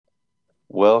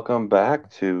Welcome back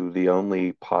to the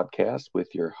only podcast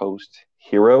with your host,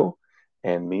 Hero,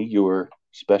 and me, your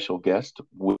special guest,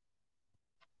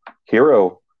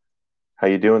 Hero. How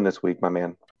you doing this week, my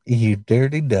man? You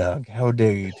dirty dog. How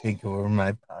dare you take over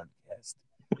my podcast?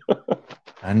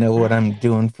 I know what I'm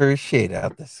doing for a shade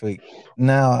out this week.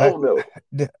 No, Oh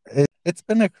no. it's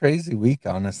been a crazy week,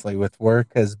 honestly, with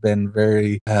work has been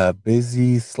very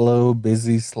busy, slow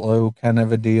kind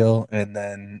of a deal. And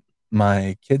then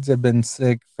my kids have been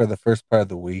sick for the first part of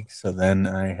the week. So then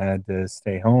I had to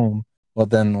stay home. Well,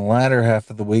 then the latter half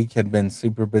of the week had been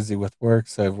super busy with work.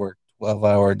 So I've worked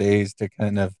 12-hour days to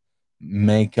kind of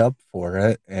make up for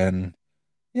it. And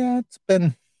yeah, it's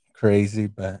been crazy,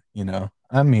 but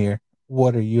I'm here.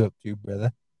 What are you up to,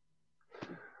 brother?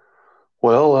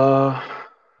 Well,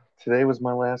 today was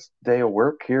my last day of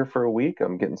work here for a week.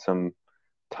 I'm getting some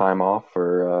time off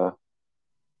for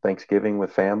Thanksgiving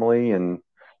with family, and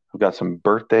we've got some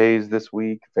birthdays this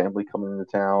week. Family coming into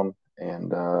town,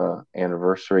 and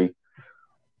anniversary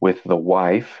with the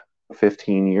wife.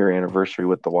 15-year anniversary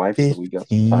with the wife, so we got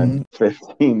some time. 15.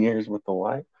 15 years with the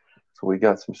wife, so we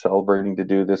got some celebrating to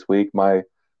do this week. My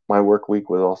work week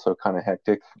was also kind of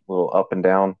hectic, a little up and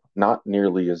down, not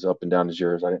nearly as up and down as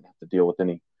yours. I didn't have to deal with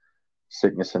any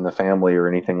sickness in the family or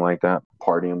anything like that,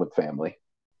 partying with family.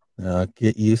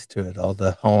 Get used to it. All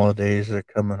the holidays are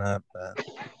coming up.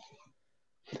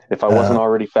 If I wasn't Uh,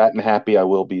 already fat and happy, I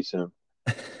will be soon.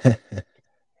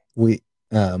 we,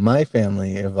 my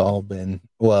family have all been,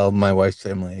 well, my wife's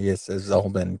family, I guess, has all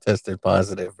been tested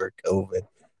positive for COVID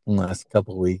in the last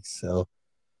couple of weeks. So,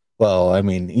 well, I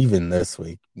mean, even this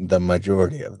week, the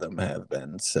majority of them have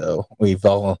been. So we've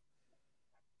all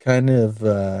kind of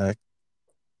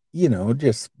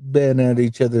just been at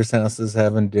each other's houses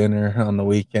having dinner on the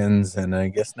weekends, and I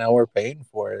guess now we're paying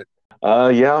for it.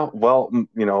 Yeah, well,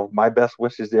 my best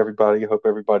wishes to everybody. I hope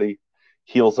everybody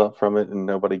heals up from it and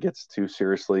nobody gets too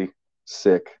seriously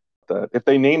sick. If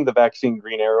they named the vaccine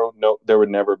Green Arrow, no, there would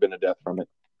never have been a death from it.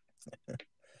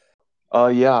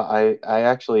 Yeah, I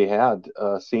actually had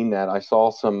seen that. I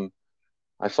saw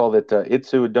that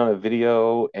Itsu had done a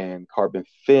video and Carbon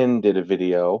Fin did a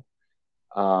video.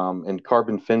 And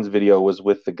Carbon Fin's video was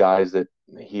with the guys that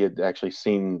he had actually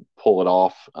seen pull it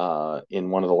off in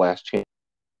one of the last changes.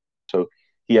 So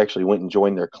he actually went and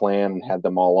joined their clan and had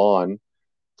them all on,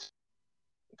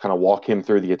 kind of walk him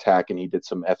through the attack, and he did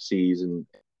some FCs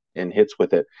and hits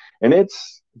with it. And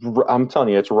I'm telling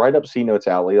you, it's right up C Notes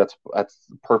alley. That's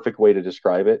the perfect way to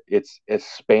describe it. It's as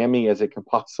spammy as it can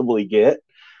possibly get.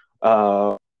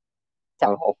 Town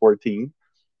Hall 14.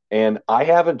 And I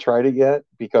haven't tried it yet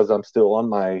because I'm still on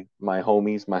my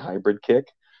homies, my hybrid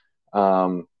kick.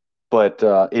 Um, but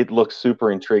it looks super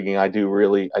intriguing. I do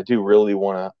really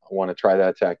want to try that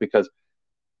attack because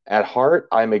at heart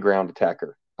I'm a ground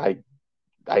attacker. I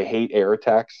hate air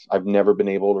attacks. I've never been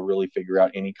able to really figure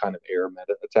out any kind of air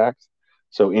meta attacks.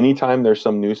 So anytime there's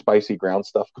some new spicy ground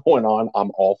stuff going on,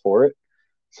 I'm all for it.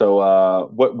 So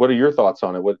what are your thoughts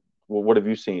on it? What have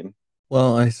you seen?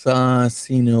 Well, I saw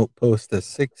C Note post a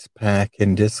 6 pack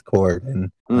in Discord,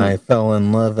 and Mm. I fell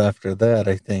in love after that,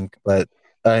 I think. But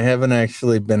I haven't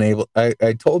actually been able. I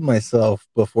told myself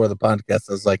before the podcast,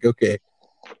 I was like, okay,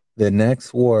 the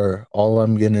next war, all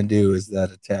I'm gonna do is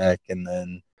that attack. And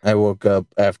then I woke up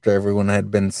after everyone had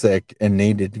been sick and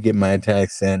needed to get my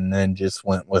attacks in, and just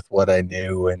went with what I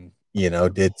knew, and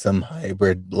did some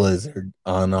hybrid blizzard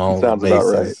on all the Sounds about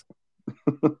right. bases.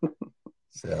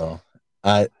 So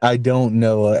I don't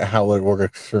know how it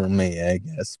works for me, I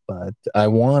guess, but I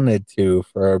wanted to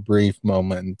for a brief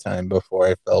moment in time before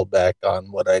I fell back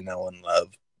on what I know and love.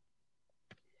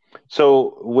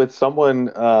 So with someone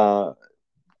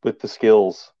with the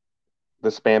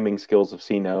spamming skills of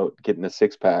C Note, getting a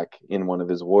 6 pack in one of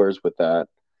his wars with that,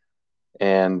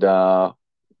 and I'm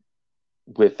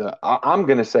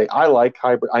gonna say I like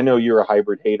hybrid. I know you're a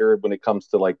hybrid hater when it comes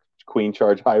to like Queen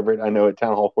Charge hybrid. I know at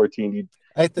Town Hall 14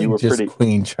 I you think were just pretty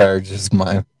Queen Charge is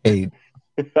my hate.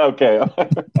 okay.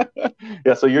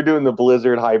 Yeah, so you're doing the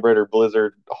Blizzard hybrid or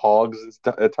Blizzard Hogs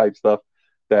type stuff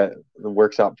that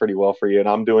works out pretty well for you, and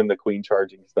I'm doing the Queen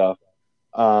charging stuff.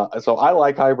 So I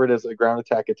like hybrid as a ground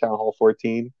attack at Town Hall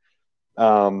 14.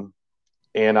 Um,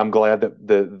 and I'm glad that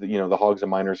the Hogs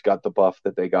and Miners got the buff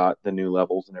that they got, the new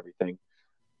levels and everything.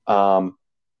 Um,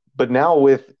 but now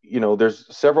with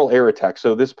there's several air attacks.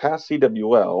 So this past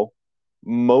CWL,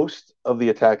 most of the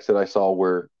attacks that I saw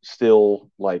were still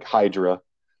like Hydra,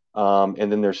 and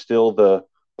then there's still the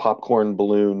popcorn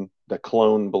balloon, the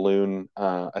clone balloon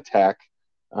attack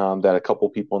that a couple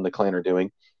people in the clan are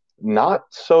doing. Not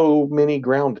so many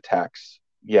ground attacks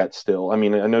yet. Still, I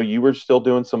mean, I know you were still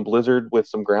doing some Blizzard with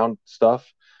some ground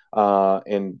stuff.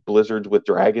 and blizzards with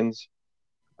dragons,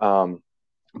 um,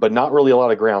 but not really a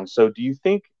lot of ground. So, do you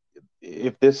think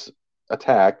if this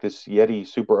attack, this Yeti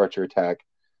Super Archer attack,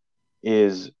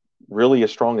 is really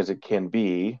as strong as it can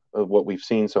be, of what we've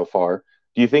seen so far,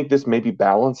 do you think this maybe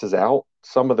balances out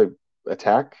some of the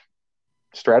attack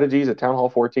strategies at Town Hall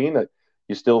 14, that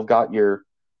you still got your,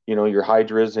 your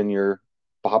Hydras and your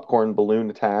popcorn balloon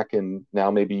attack, and now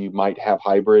maybe you might have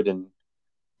hybrid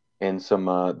and some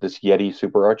this Yeti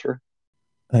Super Archer?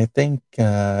 I think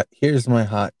here's my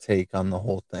hot take on the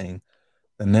whole thing.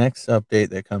 The next update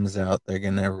that comes out, they're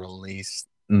gonna release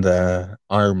the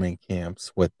army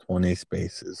camps with 20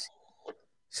 spaces.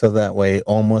 So that way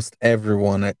almost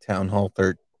everyone at Town Hall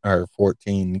 13 or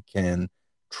 14 can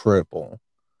triple.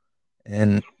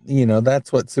 And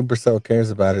that's what Supercell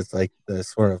cares about. It's like the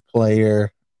sort of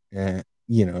player,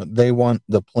 they want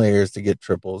the players to get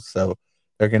triples. So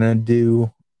they're gonna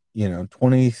do,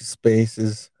 20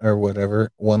 spaces or whatever,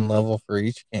 one level for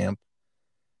each camp.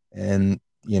 And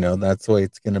that's the way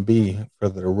it's gonna be for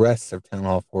the rest of Town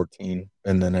Hall 14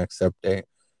 in the next update.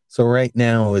 So right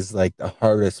now is like the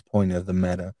hardest point of the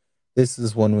meta. This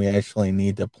is when we actually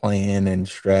need to plan and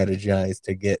strategize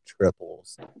to get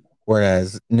triples.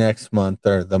 Whereas next month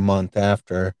or the month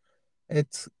after,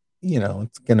 it's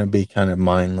it's gonna be kind of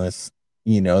mindless.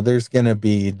 There's gonna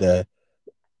be the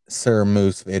Sir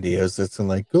Moose videos that's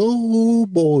like, oh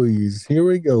boys, here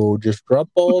we go. Just drop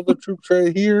all the troops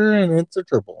right here and it's a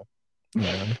triple. You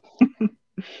know.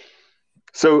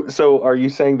 So are you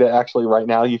saying that actually right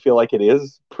now you feel like it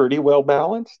is pretty well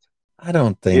balanced? I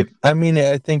don't If think. I mean,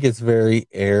 I think it's very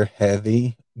air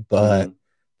heavy, but Mhm.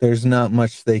 there's not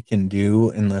much they can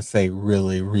do unless they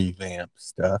really revamp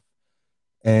stuff.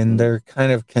 And Mhm. they're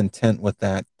kind of content with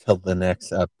that till the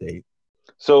next update.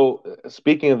 So,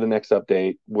 speaking of the next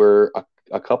update, we're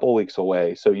a couple weeks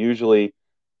away. So usually,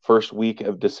 first week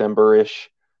of December-ish,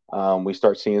 we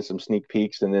start seeing some sneak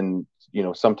peeks, and then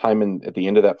sometime at the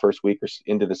end of that first week or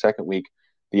into the second week,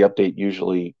 the update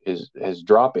usually is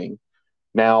dropping.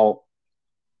 Now,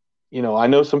 I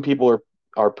know some people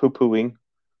are poo-pooing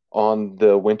on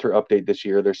the winter update this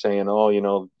year. They're saying,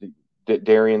 oh,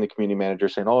 Darian, the community manager,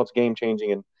 saying, oh, it's game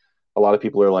changing, and a lot of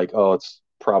people are like, oh, it's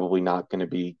probably not going to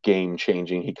be game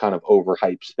changing. He kind of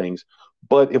overhypes things.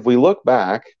 But if we look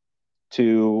back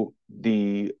to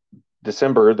the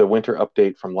winter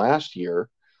update from last year,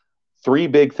 three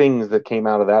big things that came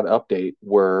out of that update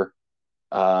were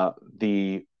uh,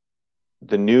 the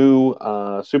the new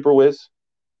Super Wiz,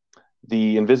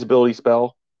 the invisibility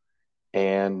spell,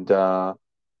 and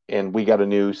we got a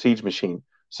new siege machine.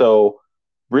 So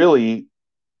really,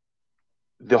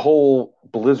 the whole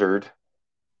Blizzard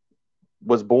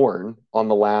was born on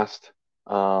the last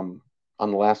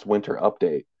winter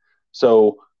update.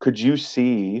 So could you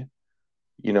see,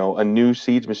 a new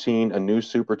siege machine, a new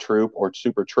super troop or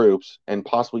super troops, and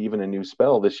possibly even a new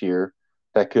spell this year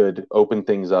that could open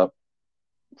things up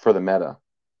for the meta?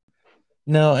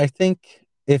 No, I think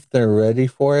if they're ready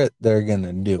for it, they're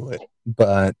gonna do it.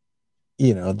 But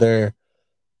they're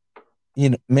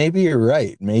maybe you're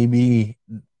right. Maybe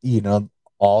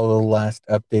all the last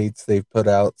updates they've put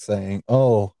out saying,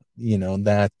 oh,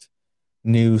 that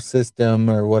new system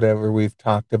or whatever we've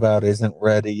talked about isn't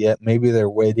ready yet. Maybe they're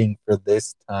waiting for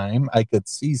this time. I could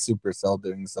see Supercell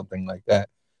doing something like that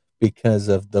because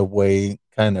of the way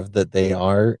kind of that they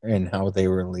are and how they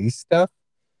release stuff.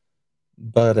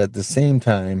 But at the same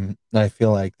time, I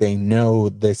feel like they know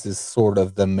this is sort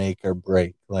of the make or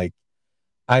break. Like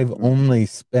I've Mm-hmm. only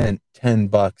spent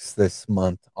 $10 this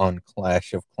month on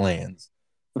Clash of Clans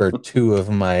for two of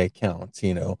my accounts,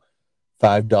 $5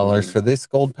 Mm-hmm. for this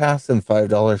gold pass and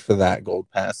 $5 for that gold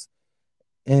pass.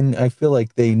 And I feel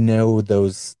like they know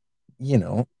those, you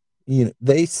know,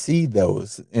 they see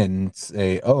those and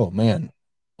say, "Oh man,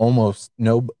 almost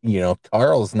no,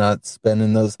 Carl's not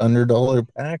spending those $100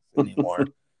 packs anymore.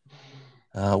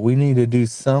 We need to do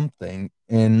something."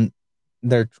 And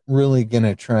they're really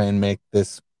gonna try and make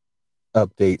this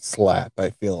update slap, I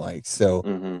feel like. So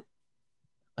Mm-hmm.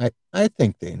 I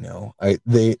think they know.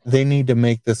 They need to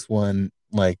make this one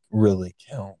like really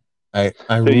count. I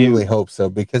So really you, hope so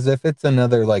because if it's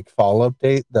another like fall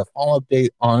update, the fall update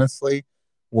honestly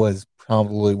was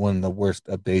probably one of the worst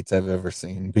updates I've ever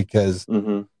seen because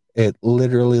mm-hmm. it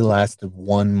literally lasted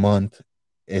 1 month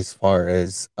as far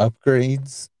as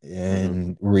upgrades Mm-hmm.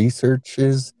 and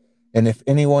researches. And if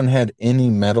anyone had any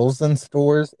medals in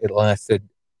stores, it lasted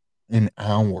an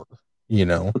hour, you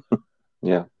know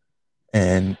Yeah.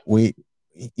 and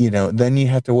then you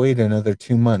have to wait another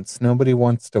 2 months. Nobody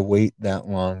wants to wait that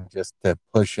long just to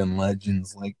push in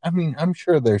legends. Like, I mean, I'm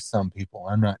sure there's some people,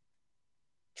 I'm not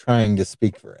trying to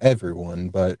speak for everyone,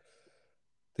 but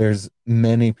there's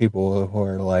many people who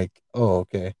are like, oh,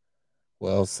 okay,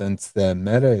 well, since the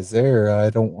meta is there, I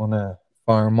don't want to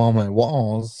farm all my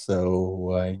walls,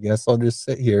 so I guess I'll just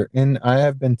sit here. And I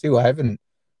have been too. I haven't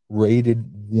raided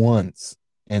once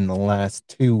in the last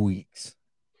 2 weeks,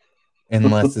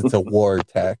 unless it's a war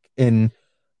attack. And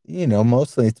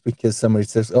mostly it's because somebody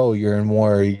says, "Oh, you're in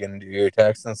war. Are you gonna do your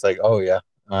attacks?" And it's like, "Oh yeah,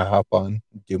 I hop on,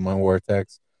 do my war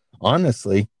attacks."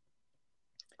 Honestly,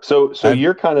 So I've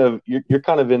you're kind of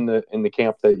in the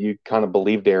camp that you kind of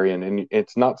believe Darian, and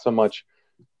it's not so much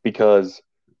because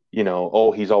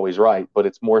oh, he's always right, but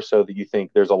it's more so that you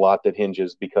think there's a lot that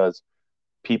hinges because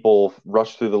people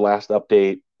rushed through the last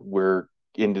update. We're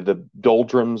into the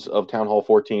doldrums of Town Hall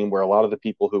 14, where a lot of the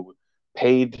people who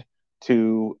paid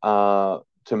to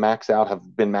max out have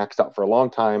been maxed out for a long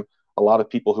time. A lot of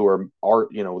people who are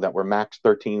that were max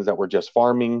 13s that were just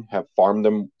farming have farmed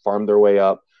their way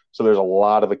up. So there's a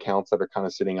lot of accounts that are kind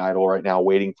of sitting idle right now,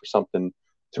 waiting for something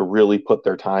to really put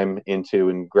their time into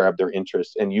and grab their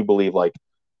interest. And you believe like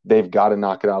they've got to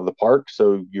knock it out of the park.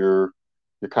 So you're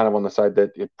kind of on the side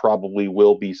that it probably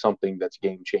will be something that's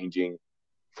game changing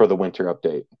for the winter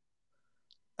update.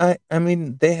 I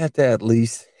mean, they have to at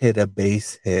least hit a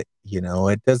base hit,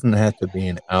 It doesn't have to be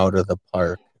an out of the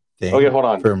park Okay, thing hold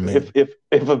on. for me.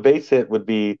 If a base hit would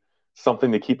be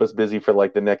something to keep us busy for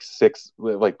like the next six,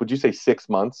 like would you say 6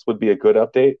 months would be a good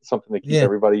update? Something to keep Yeah,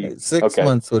 everybody 6 okay.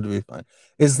 months would be fine.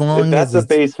 As If long as that's a it's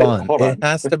base hit, fun. hold It on.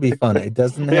 has to be fun. It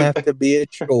doesn't if have to be a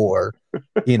chore.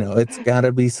 It's got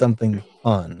to be something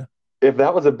fun. if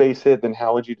that was a base hit, then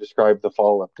how would you describe the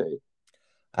fall update?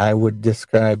 I would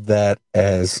describe that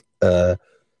as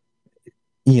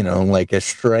like a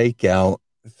strikeout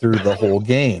through the whole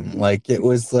game. Like it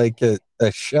was like a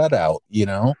shutout,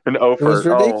 An It was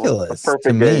offer. Oh, a ridiculous to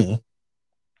perfect game. me.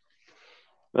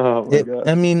 Oh my I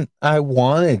god. mean, I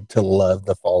wanted to love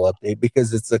the fall update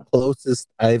because it's the closest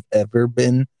I've ever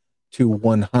been to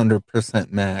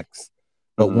 100% max.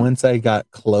 But Mm, once I got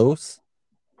close,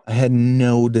 I had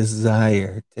no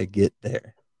desire to get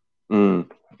there. mm.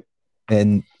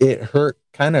 And it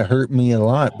kind of hurt me a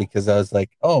lot because I was like,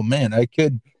 oh man, I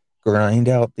could grind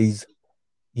out these,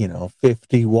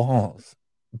 50 walls,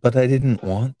 but I didn't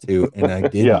want to, and I Yeah.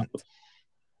 didn't.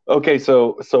 Okay,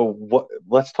 so what?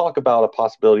 Let's talk about a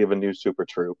possibility of a new super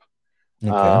troop.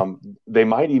 Okay. They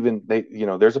might even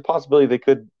there's a possibility they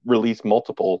could release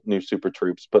multiple new super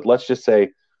troops, but let's just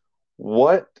say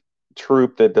what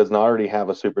troop that does not already have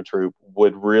a super troop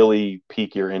would really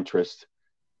pique your interest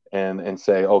and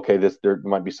say, okay, this there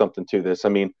might be something to this. I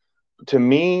mean, to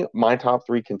me, my top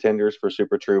three contenders for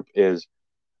super troop is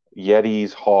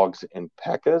Yetis, Hogs, and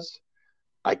Pekkas.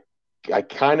 I I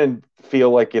kind of feel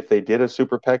like if they did a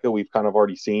Super P.E.K.K.A, we've kind of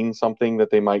already seen something that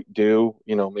they might do.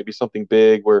 Maybe something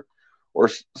big or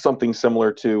something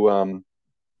similar to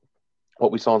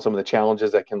what we saw in some of the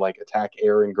challenges that can like attack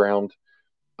air and ground,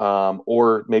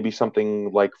 or maybe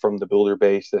something like from the builder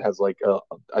base that has like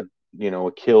a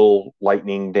kill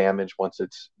lightning damage once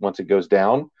it goes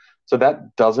down. So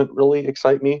that doesn't really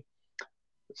excite me.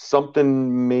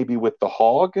 Something maybe with the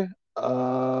hog,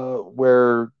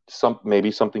 where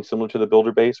maybe something similar to the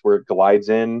builder base where it glides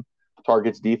in,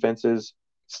 targets defenses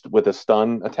with a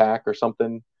stun attack or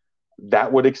something.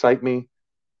 That would excite me.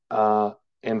 Uh,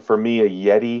 and for me, a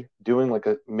Yeti doing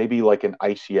maybe like an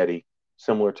ice Yeti,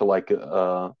 similar to like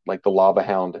the lava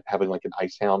hound having like an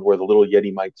ice hound, where the little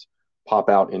Yeti might pop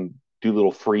out and do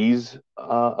little freeze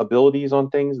abilities on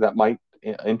things that might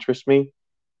interest me.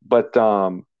 But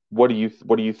what do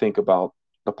you think about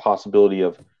the possibility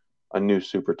of a new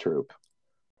super troop?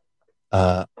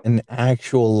 An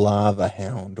actual lava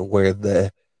hound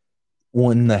where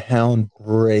when the hound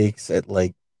breaks it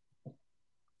like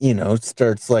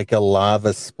starts like a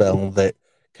lava spell that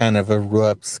kind of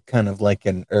erupts kind of like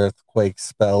an earthquake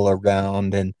spell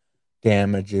around and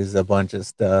damages a bunch of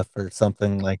stuff or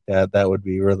something like that. That would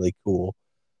be really cool.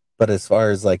 But as far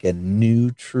as like a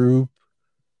new troop,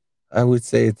 I would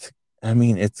say I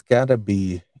mean, it's got to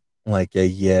be like a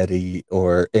Yeti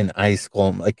or an ice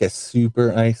golem, like a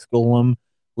super ice golem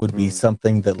would be Mm.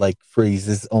 something that like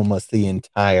freezes almost the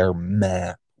entire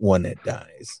map when it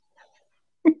dies.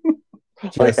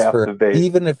 Like Just half for, the base.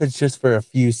 even if it's just for a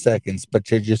few seconds, but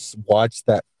to just watch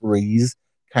that freeze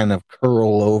kind of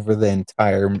curl over the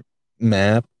entire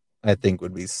map, I think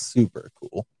would be super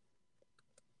cool.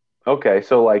 Okay,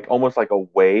 so like almost like a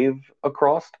wave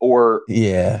across or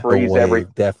Yeah, a freeze every.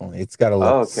 wave, definitely. It's got to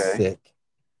look Okay. sick.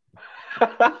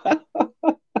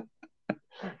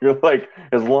 You're like,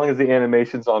 as long as the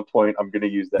animation's on point, I'm gonna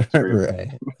use that troop.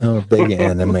 Right. I'm a big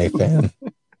anime fan.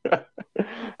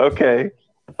 Okay.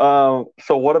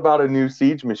 So what about a new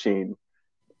siege machine?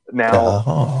 Now,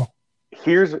 Oh,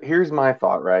 here's my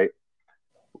thought, right?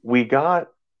 We got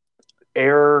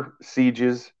air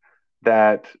sieges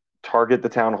that target the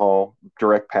town hall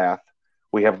direct path.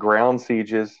 We have ground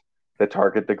sieges that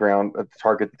target the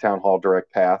town hall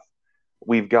direct path.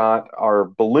 We've got our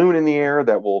balloon in the air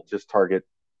that will just target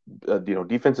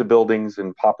defensive buildings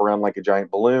and pop around like a giant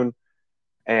balloon.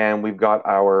 And we've got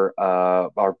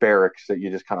our barracks that you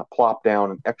just kind of plop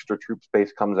down and extra troop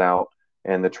space comes out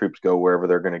and the troops go wherever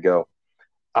they're going to go.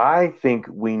 I think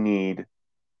we need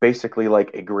basically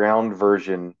like a ground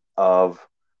version of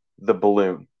the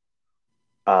balloon,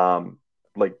 um,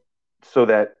 like so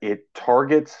that it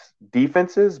targets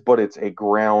defenses, but it's a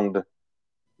ground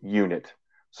unit.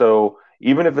 So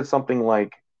even if it's something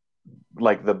like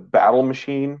the battle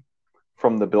machine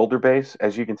from the builder base,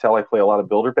 as you can tell, I play a lot of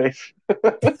builder base.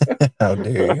 how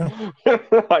dare you?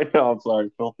 I know, I'm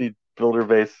sorry, filthy builder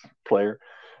base player.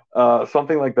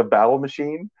 Something like the battle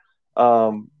machine,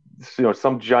 um,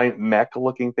 some giant mech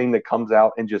looking thing that comes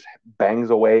out and just bangs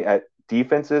away at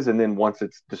defenses, and then once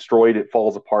it's destroyed, it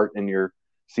falls apart, and your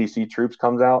CC troops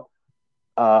comes out.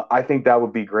 I think that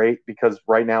would be great because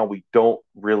right now we don't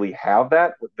really have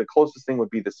that. The closest thing would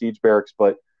be the siege barracks,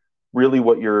 but really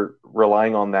what you're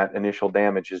relying on that initial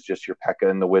damage is just your P.E.K.K.A.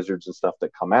 and the wizards and stuff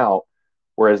that come out.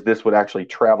 Whereas this would actually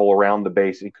travel around the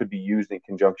base. It could be used in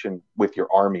conjunction with your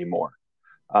army more,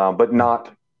 but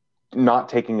not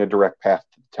taking a direct path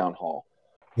to the town hall.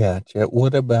 Gotcha.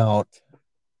 What about,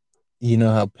 you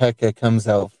know how P.E.K.K.A. comes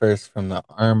out first from the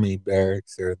army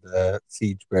barracks or the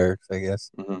siege barracks, I guess?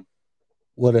 Mm-hmm.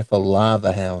 What if a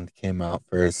lava hound came out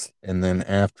first and then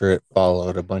after it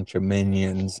followed a bunch of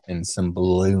minions and some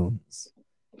balloons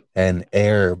and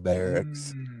air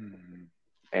barracks?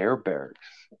 Air barracks.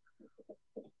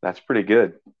 That's pretty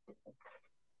good.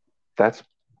 That's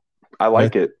I I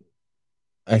like it.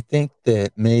 I think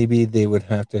that maybe they would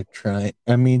have to try,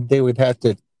 I mean, they would have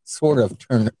to sort of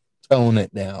tone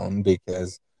it down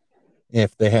because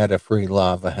if they had a free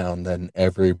lava hound, then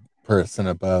every person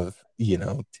above,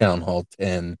 Town Hall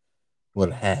 10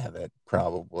 would have it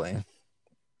probably.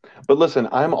 But listen,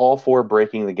 I'm all for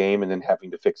breaking the game and then having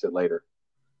to fix it later.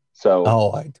 So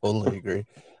Oh, I totally agree.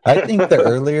 I think the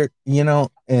earlier,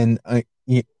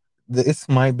 this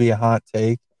might be a hot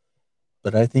take,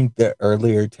 but I think the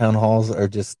earlier town halls are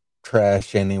just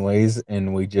trash anyways,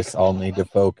 and we just all need to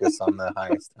focus on the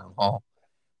highest town hall.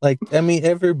 Like, I mean,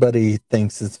 everybody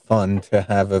thinks it's fun to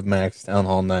have a max town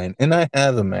hall 9, and I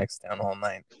have a max town hall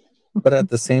 9, but at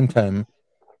the same time,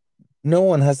 no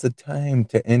one has the time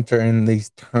to enter in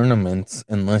these tournaments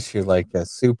unless you're like a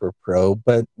super pro.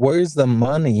 But where's the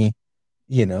money?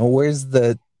 Where's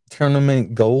the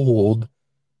tournament gold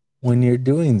when you're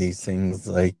doing these things?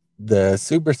 Like the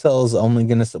Supercell is only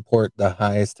going to support the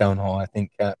highest town hall. I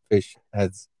think Catfish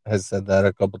has said that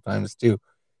a couple times too.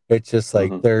 It's just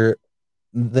like mhm.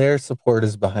 their support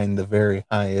is behind the very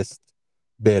highest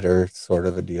bidder sort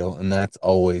of a deal, and that's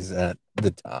always at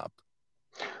the top.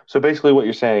 So basically, what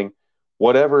you're saying,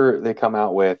 whatever they come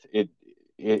out with,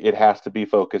 it has to be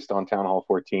focused on Town Hall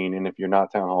 14. And if you're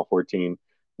not Town Hall 14,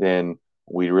 then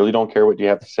we really don't care what you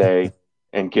have to say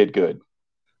and get good.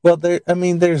 Well, I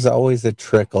mean, there's always a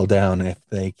trickle down if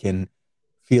they can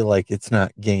feel like it's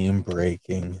not game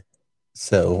breaking.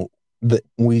 So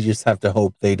we just have to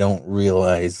hope they don't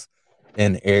realize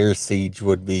an air siege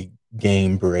would be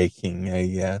game breaking, I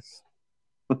guess.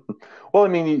 Well, I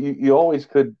mean, you always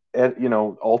could,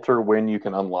 alter when you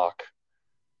can unlock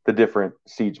the different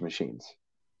siege machines.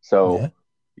 So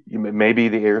Yeah. maybe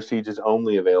the air siege is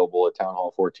only available at Town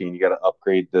Hall 14. You got to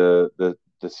upgrade the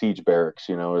siege barracks,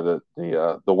 or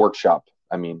the workshop.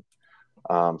 I mean,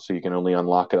 so you can only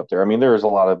unlock it up there. I mean, there's a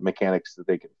lot of mechanics that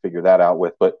they can figure that out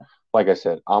with, but like I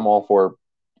said, I'm all for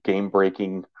game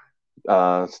breaking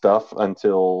stuff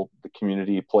until the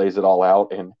community plays it all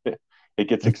out and it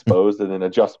gets exposed, and then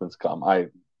adjustments come.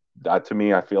 To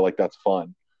me, I feel like that's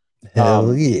fun. Hell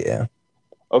Um, yeah.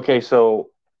 okay, so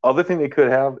other thing they could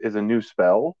have is a new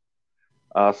spell.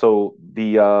 So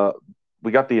we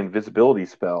got the invisibility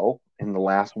spell in the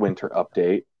last winter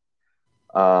update.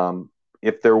 Um,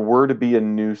 if there were to be a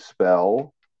new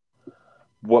spell,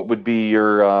 what would be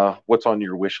your what's on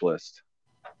your wish list?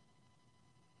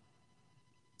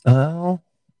 Oh,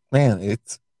 man, I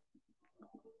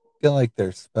feel like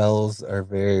their spells are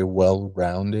very well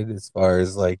rounded as far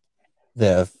as like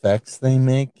the effects they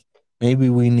make. Maybe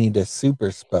we need a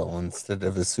super spell instead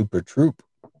of a super troop,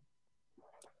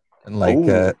 and like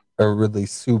Oh, a really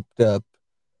souped up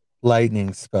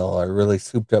lightning spell or really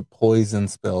souped up poison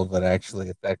spell that actually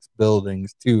affects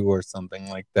buildings too, or something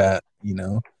like that.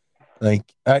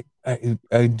 Like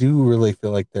I do really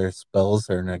feel like their spells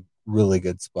are in a really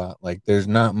good spot. Like there's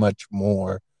not much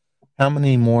more. How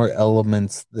many more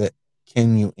elements that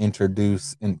can you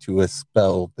introduce into a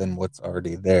spell than what's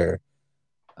already there?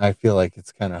 I feel like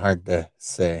it's kind of hard to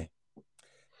say.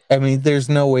 I mean, there's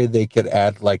no way they could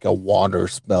add like a water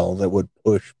spell that would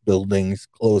push buildings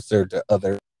closer to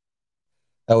other.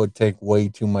 That would take way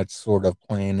too much sort of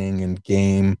planning and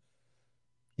game,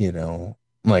 you know,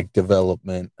 like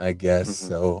development, I guess. Hmm.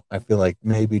 So I feel like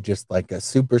maybe just like a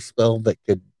super spell that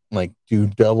could like do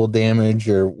double damage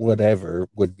or whatever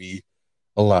would be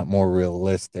a lot more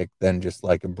realistic than just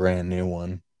like a brand new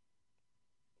one.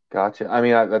 Gotcha. I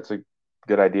mean, that's a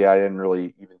good idea. I didn't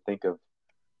really even think of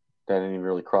that. Didn't even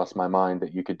really cross my mind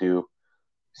that you could do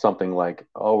something like,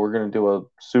 oh, we're going to do a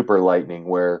super lightning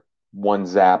where one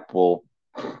zap will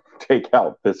take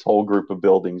out this whole group of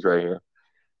buildings right here,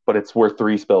 but it's worth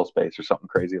three spell space or something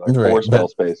crazy like Right, four spell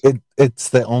but space. it's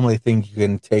the only thing you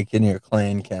can take in your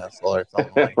clan castle or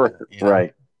something like that, you know?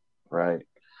 Right, right.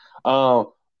 Uh,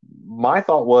 my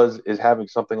thought was is having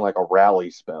something like a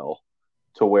rally spell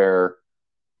to where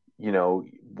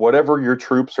whatever your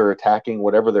troops are attacking,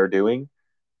 whatever they're doing,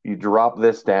 you drop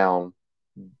this down,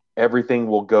 everything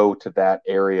will go to that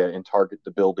area and target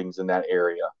the buildings in that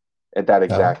area at that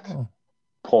exact Oh,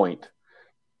 point.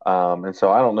 And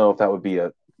so I don't know if that would be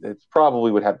it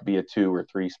probably would have to be a 2 or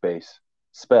 3 space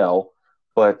spell,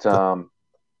 but so,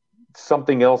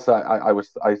 something else I was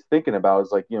thinking about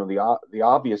is like, the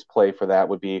obvious play for that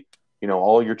would be,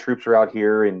 all your troops are out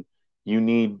here and you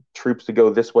need troops to go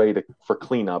this way for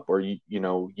cleanup, or you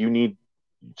need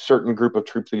certain group of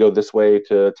troops to go this way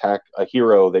to attack a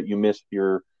hero that you missed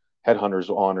your headhunters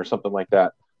on or something like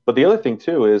that. But the other thing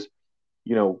too is,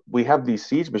 we have these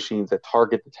siege machines that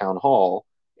target the town hall,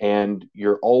 and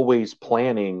you're always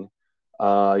planning,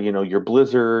 your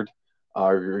blizzard,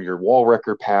 your wall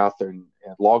wrecker path and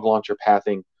log launcher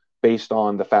pathing based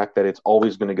on the fact that it's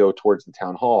always going to go towards the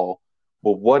town hall.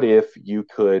 Well, what if you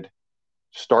could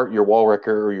start your wall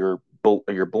wrecker or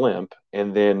your blimp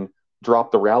and then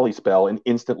drop the rally spell and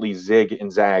instantly zig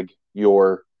and zag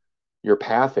your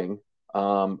pathing,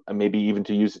 and maybe even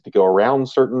to use it to go around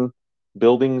certain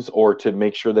buildings or to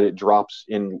make sure that it drops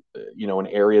in an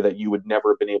area that you would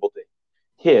never have been able to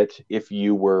hit if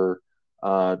you were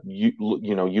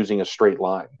using a straight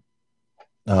line.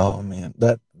 oh man,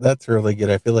 that's really good.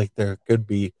 I feel like there could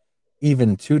be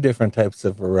even two different types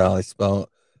of a rally spell.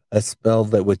 A spell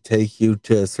that would take you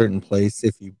to a certain place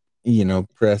if you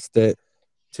pressed it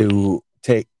to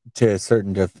take to a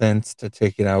certain defense to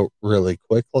take it out really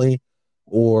quickly,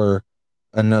 or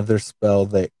another spell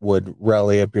that would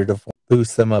rally up your defense,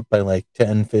 boost them up by like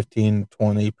 10, 15,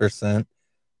 20%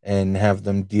 and have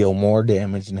them deal more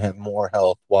damage and have more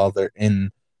health while they're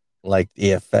in like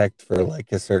the effect for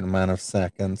like a certain amount of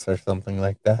seconds or something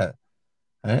like that.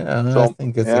 I So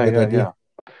think it's a yeah, good yeah, idea.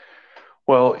 yeah.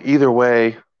 Well, either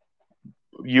way,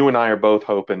 you and I are both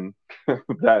hoping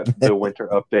that the winter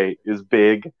update is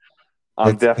big.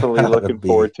 I'm It's definitely gotta looking be.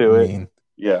 forward I to it. mean,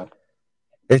 Yeah.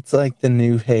 it's like the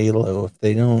new Halo. If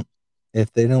they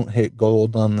don't hit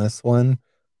gold on this one,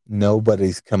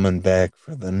 nobody's coming back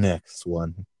for the next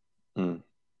one. Mm,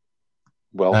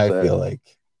 well I said. feel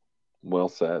like. Well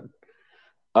said.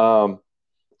 Um,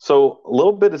 so a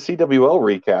little bit of CWL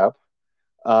recap.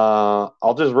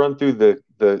 I'll just run through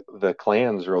the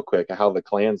clans real quick, how the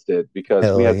clans did, because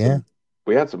we Hell had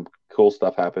yeah. some cool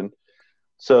stuff happen.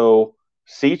 So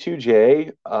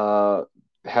C2J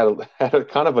had a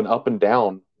kind of an up and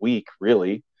down week,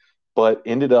 really, but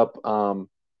ended up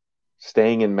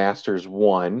staying in Masters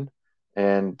one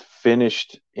and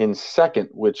finished in second,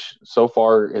 which so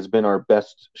far has been our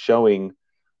best showing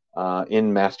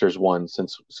in Masters one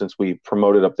since we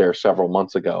promoted up there several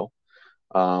months ago.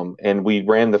 And we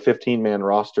ran the 15-man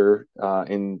roster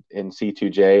in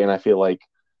C2J, and I feel like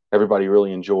everybody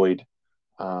really enjoyed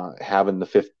having the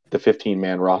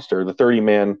 15-man roster. The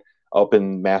 30-man up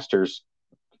in Masters,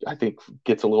 I think,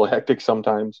 gets a little hectic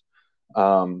sometimes,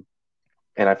 um,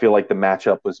 and I feel like the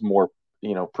matchup was more,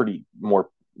 pretty more,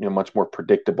 much more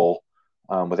predictable,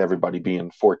 with everybody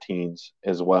being 14s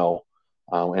as well,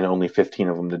 and only 15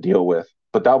 of them to deal with.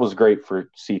 But that was great for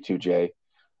C2J.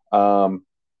 Um,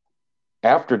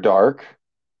 After Dark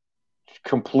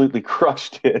completely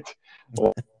crushed it.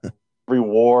 Every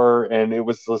war, and it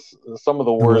was just, some of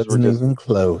the It wars were wasn't just, even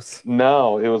close.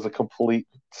 no, it was a complete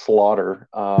slaughter.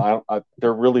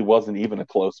 There really wasn't even a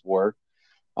close war.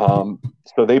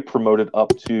 So they promoted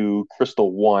up to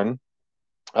Crystal One.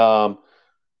 Um,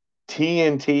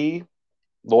 TNT,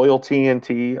 Loyal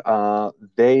TNT,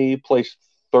 they placed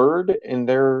third in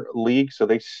their league, so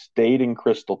they stayed in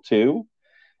Crystal Two.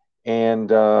 and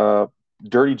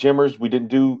Dirty Jimmers. We didn't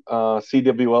do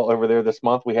CWL over there this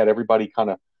month. We had everybody kind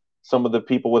of, some of the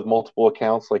people with multiple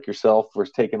accounts like yourself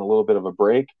was taking a little bit of a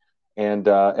break, and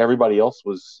everybody else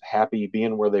was happy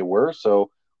being where they were. So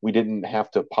we didn't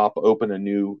have to pop open a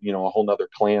new, a whole nother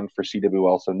clan for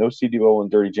CWL. So no CWL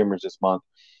and Dirty Jimmers this month.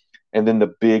 And then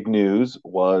the big news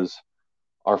was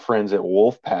our friends at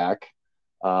Wolfpack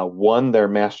won their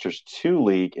Masters 2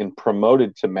 league and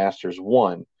promoted to Masters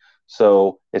 1.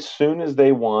 So as soon as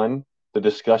they won, the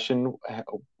discussion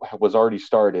was already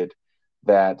started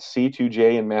that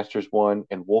C2J in Masters 1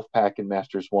 and Wolfpack in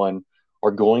Masters 1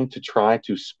 are going to try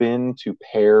to spin to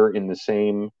pair in the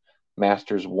same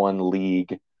Masters 1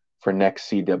 league for next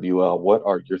CWL. What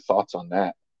are your thoughts on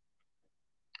that?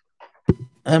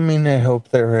 I mean, I hope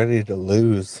they're ready to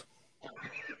lose.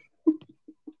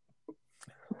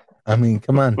 I mean,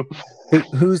 come on.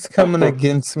 Who's coming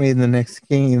against me in the next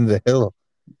King of the Hill?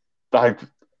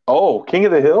 King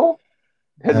of the Hill?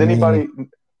 Has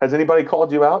anybody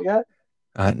called you out yet?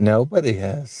 Nobody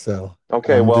has. So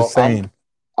okay, I'm well, just saying.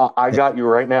 I got you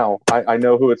right now. I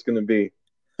know who it's going to be.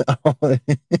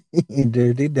 You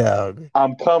dirty dog.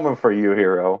 I'm coming for you,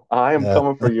 Hero. I am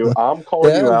coming for you. I'm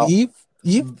calling you out.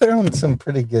 You've thrown some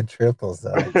pretty good triples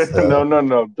out. So.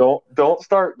 No. Don't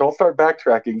start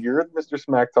backtracking. You're Mr.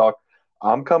 Smack Talk.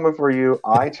 I'm coming for you.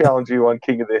 I challenge you on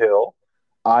King of the Hill.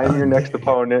 I am your next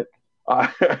opponent.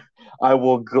 I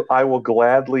will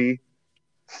gladly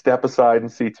step aside and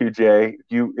C2J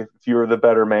if you're the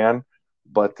better man.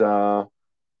 But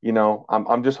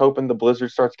I'm just hoping the Blizzard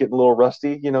starts getting a little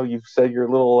rusty. You've said you're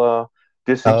a little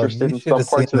disinterested in some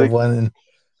parts of the one.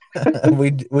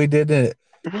 we did it.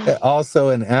 Also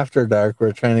in After Dark,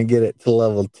 we're trying to get it to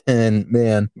level 10.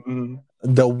 Man,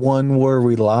 the one where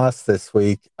we lost this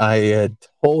week, I had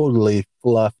totally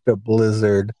fluffed a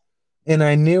Blizzard, and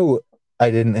I knew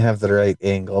I didn't have the right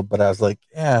angle, but I was like,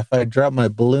 yeah, if I drop my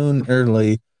balloon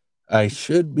early, I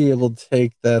should be able to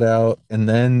take that out, and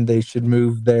then they should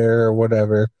move there or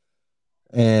whatever.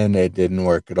 And it didn't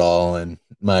work at all, and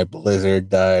my Blizzard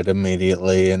died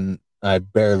immediately, and I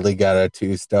barely got a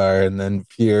 2-star, and then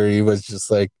Fury was just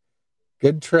like,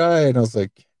 good try, and I was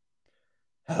like,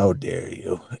 how dare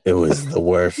you? It was the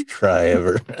worst try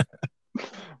ever.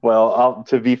 Well,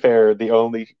 to be fair,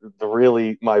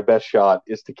 really my best shot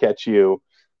is to catch you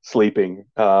sleeping.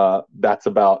 That's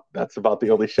about the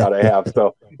only shot I have.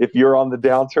 So if you're on the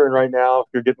downturn right now, if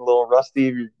you're getting a little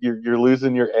rusty, you're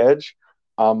losing your edge,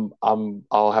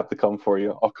 I'll have to come for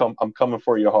you. I'm coming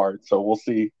for you hard. So we'll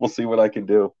see what I can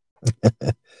do.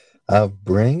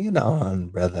 Bring it on,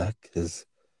 brother, because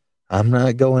I'm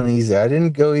not going easy. I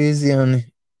didn't go easy on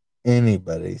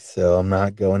anybody, so I'm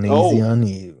not going easy on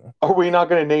you. Are we not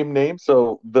going to name names?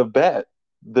 So the bet,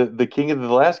 the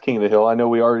last King of the Hill, I know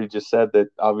we already just said that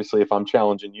obviously if I'm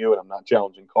challenging you and I'm not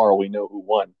challenging Carl, we know who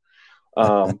won.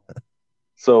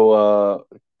 So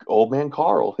old man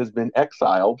Carl has been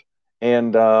exiled,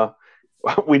 and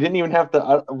we didn't even have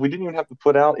to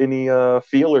put out any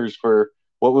feelers for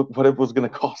what it was going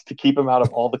to cost to keep him out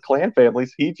of all the clan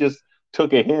families. He just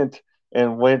took a hint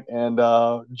and went and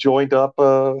joined up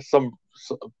some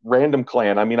random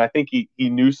clan. I mean, I think he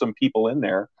knew some people in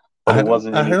there, but it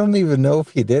wasn't. I don't even know if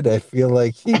he did. I feel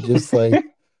like he just like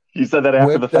you said that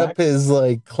after the fact. Whipped up his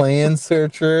like clan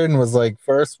searcher and was like,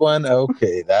 first one,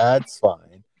 okay, that's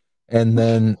fine. And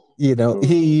then he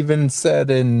even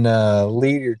said in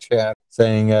leader chat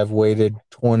saying I've waited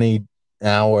 20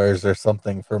 hours or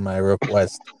something for my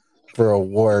request for a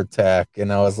war attack,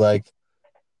 and I was like,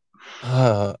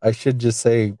 I should just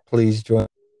say please join.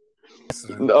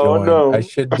 No, I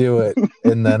should do it,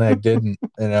 and then I didn't,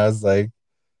 and I was like,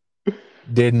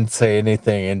 didn't say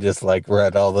anything and just like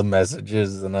read all the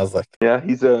messages, and I was like, yeah,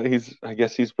 I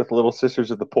guess he's with Little Sisters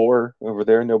of the Poor over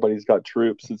there. Nobody's got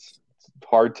troops. It's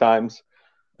hard times.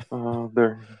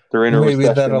 They're in a maybe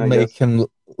recession. That'll make him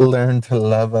learn to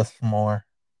love us more.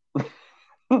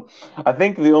 I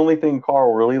think the only thing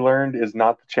Carl really learned is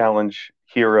not to challenge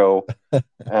Hero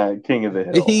King of the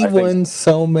Hill. He won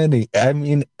so many. I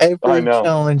mean, every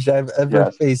challenge I've ever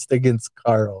faced against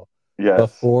Carl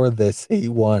before this, he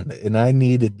won, and I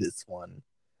needed this one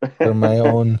for my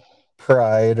own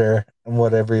pride or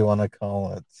whatever you want to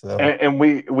call it. So, and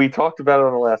we talked about it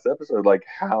on the last episode, like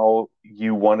how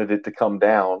you wanted it to come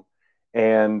down,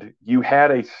 and you had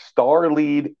a star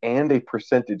lead and a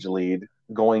percentage lead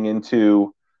going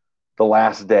into the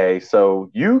last day, so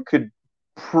you could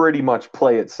pretty much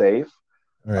play it safe.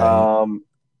 Right.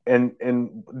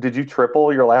 And did you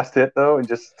triple your last hit though, and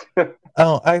just?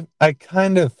 I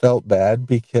kind of felt bad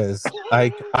because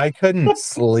I couldn't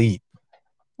sleep.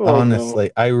 Honestly,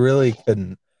 no. I really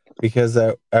couldn't. because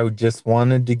I just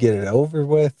wanted to get it over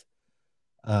with.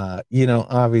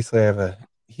 Obviously I have a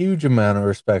huge amount of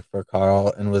respect for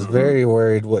Carl and was Hmm. very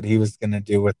worried what he was going to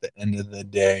do at the end of the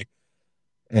day.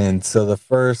 And so the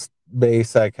first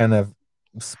base I kind of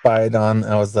spied on,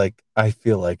 I was like, I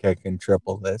feel like I can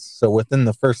triple this. So within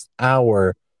the first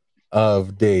hour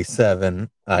of day 7,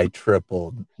 I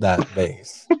tripled that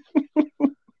base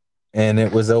and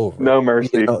it was over. No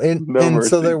mercy. And No and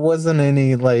so mercy. there wasn't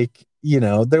any like,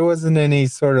 there wasn't any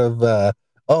sort of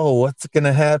oh, what's going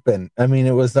to happen? I mean,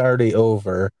 it was already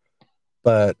over,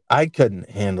 but I couldn't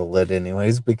handle it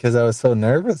anyways because I was so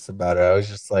nervous about it. I was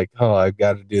just like, oh, I've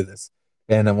got to do this.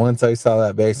 And then once I saw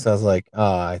that base, I was like,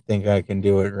 oh, I think I can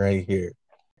do it right here.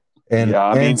 And Yeah,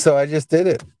 I and mean, so I just did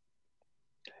it.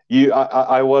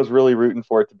 I was really rooting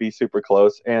for it to be super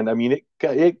close, and I mean,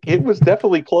 it was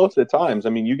definitely close at times. I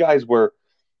mean, you guys were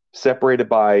separated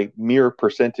by mere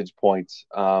percentage points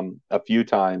a few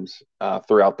times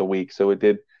throughout the week. So it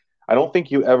did. I don't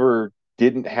think you ever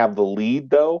didn't have the lead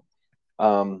though,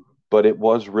 but it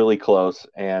was really close.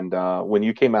 And when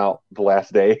you came out the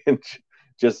last day and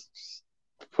just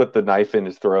put the knife in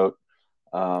his throat,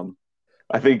 um,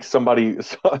 I think somebody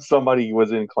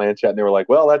was in clan chat and they were like,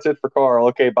 "Well, that's it for Carl.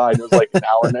 Okay, bye." And it was like an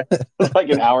hour and it was like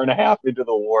an hour and a half into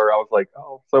the war. I was like,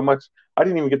 "Oh, so much! I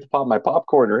didn't even get to pop my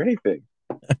popcorn or anything."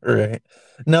 Right.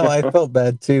 No, I felt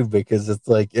bad too because it's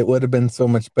like it would have been so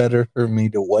much better for me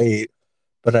to wait,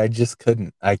 but I just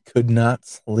couldn't. I could not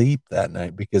sleep that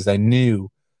night because I knew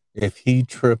if he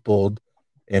tripled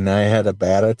and I had a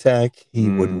bad attack, he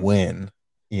would Mm. win,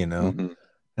 you know? Hmm.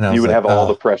 And I You was would like, have all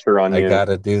the oh, pressure on I you.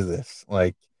 gotta do this.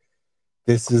 Like,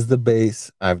 this is the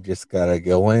base. I've just gotta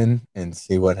go in and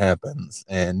see what happens.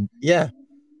 And yeah,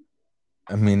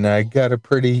 I mean, I got a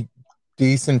pretty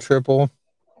decent triple.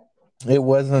 It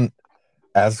wasn't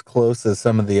as close as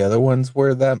some of the other ones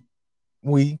were that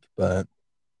week, but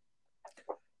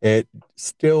it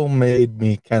still made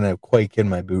me kind of quake in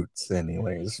my boots,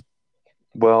 anyways.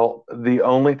 Well, the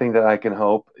only thing that I can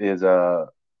hope is that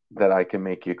I can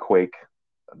make you quake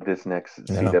this next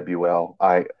Yeah. CWL.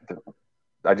 I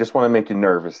just want to make you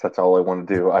nervous. That's all I want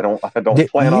to do. I don't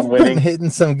plan on You've been winning. hitting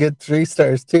some good 3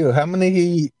 stars too. How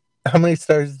many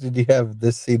stars did you have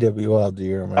this CWL? Do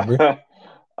you remember?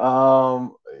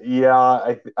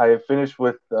 Yeah, I finished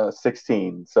with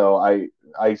 16. So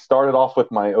I started off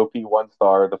with my OP 1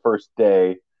 star the first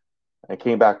day. I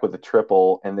came back with a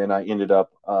triple, and then I ended up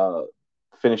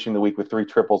finishing the week with 3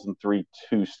 triples and 3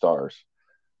 2 stars,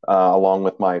 along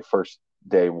with my first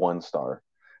day 1 star.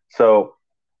 So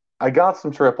I got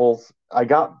some triples. I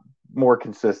got more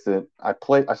consistent. I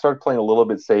started playing a little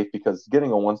bit safe because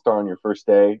getting a 1 star on your first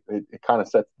day, it kind of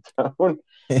sets the tone.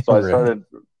 So I Right. started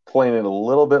playing it a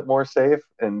little bit more safe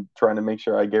and trying to make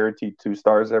sure I guaranteed 2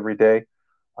 stars every day.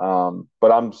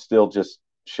 But I'm still just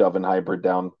shoving hybrid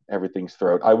down everything's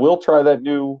throat. I will try that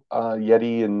new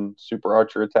Yeti and Super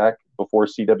Archer attack before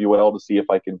CWL to see if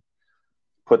I can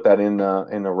put that in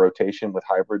a rotation with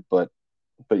hybrid. But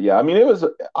yeah, I mean,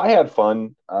 I had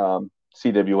fun.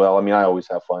 CWL. I mean, I always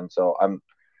have fun. So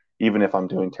even if I'm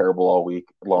doing terrible all week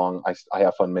long, I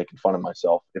have fun making fun of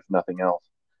myself, if nothing else.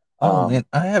 Oh man,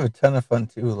 Um, I have a ton of fun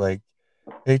too. Like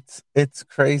it's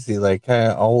crazy. Like I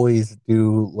always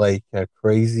do like a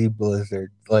crazy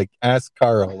blizzard. Like ask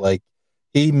Carl. Like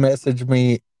he messaged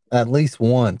me at least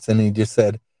once and he just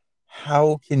said,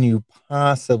 how can you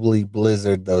possibly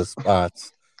blizzard those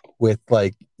spots with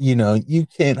like, you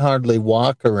can't hardly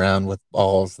walk around with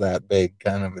balls that big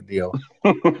kind of a deal.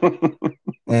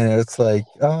 And it's like,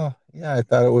 oh yeah, I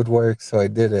thought it would work, so I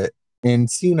did it. And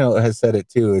Cino has said it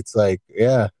too. It's like,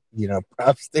 yeah,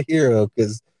 props to Hero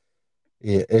because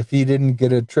if he didn't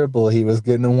get a triple, he was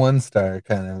getting a 1 star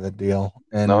kind of a deal. oh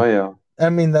And yeah. I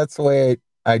mean, that's the way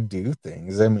I do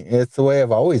things. I mean, it's the way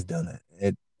I've always done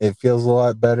it. It feels a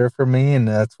lot better for me, and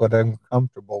that's what I'm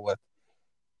comfortable with.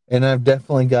 And I've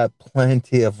definitely got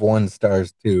plenty of 1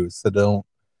 stars too. So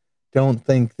don't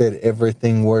think that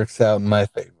everything works out in my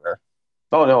favor.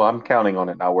 Oh no, I'm counting on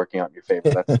it not working out in your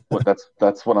favor.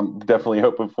 That's what I'm definitely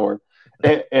hoping for.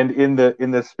 And in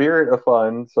the spirit of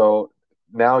fun, so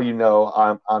now you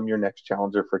know I'm your next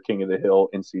challenger for King of the Hill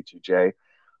in C2J.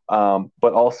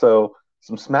 But also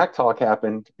some smack talk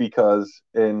happened because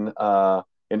in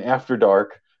After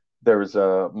Dark there was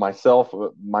myself,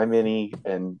 my mini,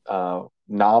 and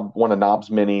Knob, one of Knob's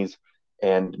minis,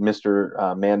 and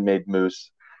Mister Man-Made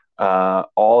Moose,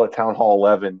 all at Town Hall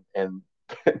 11, and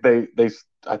they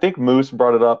I think Moose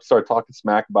brought it up, started talking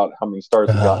smack about how many stars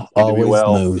he got in Always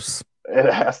CWL. Moose.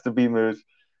 It has to be Moose.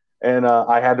 And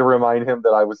I had to remind him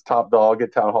that I was top dog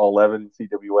at Town Hall 11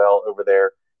 CWL over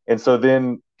there. And so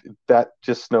then that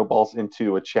just snowballs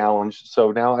into a challenge.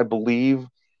 So now I believe,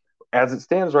 as it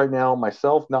stands right now,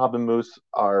 myself, Knob, and Moose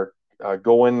are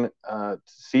going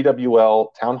CWL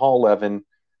Town Hall 11.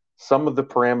 Some of the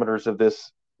parameters of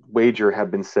this wager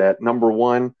have been set. Number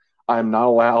one, I'm not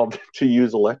allowed to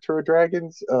use Electro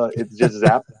Dragons. It's just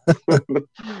Zap.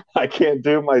 I can't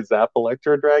do my Zap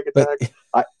Electro Dragon But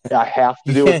attack. I have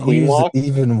to you do a can't Queen use Walk.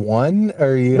 even one,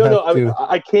 or you No, have no, to.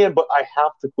 I can, but I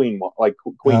have to Queen Walk, like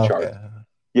Queen Charge. Okay.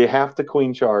 You have to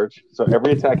Queen Charge. So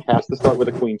every attack has to start with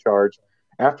a Queen Charge.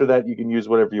 After that, you can use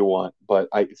whatever you want. But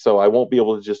I won't be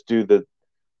able to just do the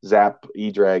Zap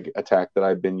E-Drag attack that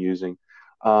I've been using.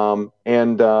 Man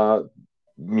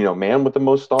with the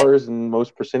most stars and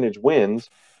most percentage wins.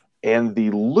 And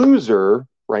the loser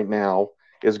right now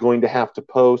is going to have to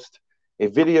post a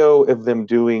video of them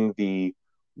doing the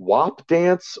WAP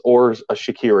dance or a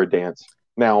Shakira dance.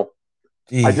 Now,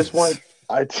 I just Jeez. wanted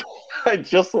I, I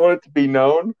just want it to be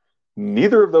known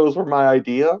neither of those were my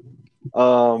idea.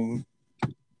 Um,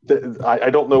 I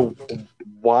don't know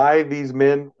why these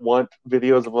men want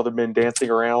videos of other men dancing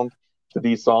around to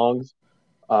these songs.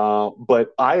 But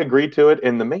I agreed to it,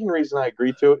 and the main reason I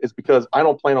agreed to it is because I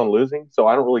don't plan on losing, so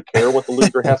I don't really care what the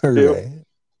loser has to do.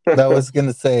 Right. I was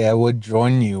gonna say I would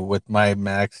join you with my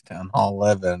Max Town Hall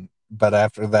 11, but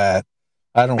after that,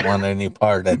 I don't want any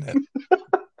part in it.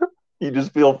 You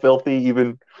just feel filthy,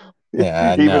 even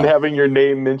Yeah, even no, having your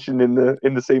name mentioned in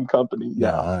the same company. no,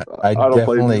 Yeah, I I don't blame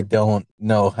definitely you. don't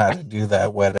know how to do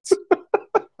that when it's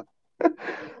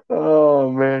Oh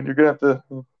man, you're gonna have to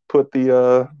put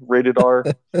the rated R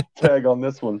tag on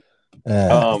this one.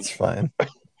 Um, it's fine.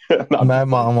 I'm My just playing.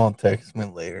 mom will text me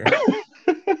later.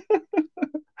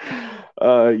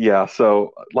 Yeah,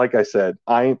 so like I said,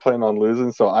 I ain't planning on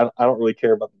losing, so I don't really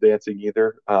care about the dancing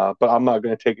either. But I'm not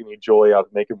going to take any joy out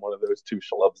of making one of those two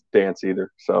schlubs dance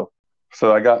either. So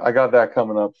I got that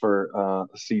coming up for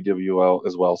CWL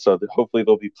as well. So hopefully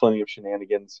there'll be plenty of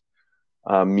shenanigans,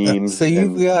 So memes,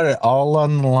 you've and got it all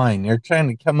on the line. You're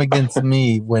trying to come against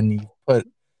me when you put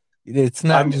it's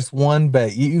not I'm just one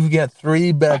bet. You've got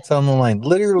three bets on the line.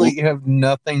 Literally, you have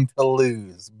nothing to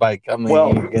lose by coming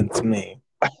well, against me.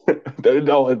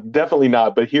 no, definitely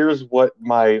not. But here's what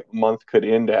my month could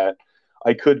end at.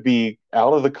 I could be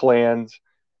out of the clans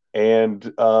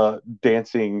and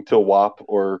dancing to WAP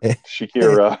or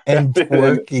Shakira, And and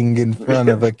twerking in front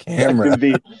of a camera.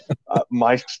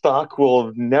 my stock will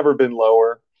have never been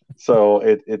lower. So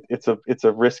it's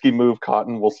a risky move,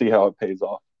 Cotton. We'll see how it pays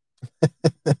off.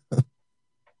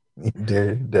 You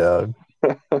dirty dog.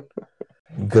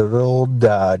 Good old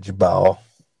dodgeball.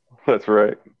 That's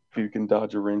right. If you can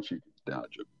dodge a wrench, you can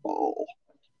dodge a ball.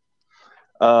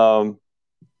 Um,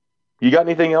 you got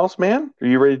anything else, man? Are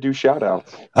you ready to do shout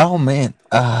outs? Oh man.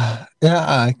 Yeah,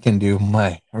 I can do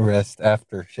my rest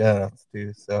after shout outs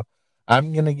too. So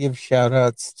I'm gonna give shout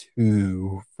outs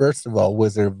to first of all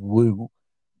Wizard of Woo,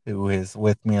 who is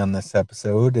with me on this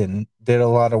episode and did a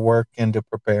lot of work into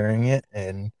preparing it.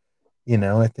 And,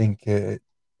 I think it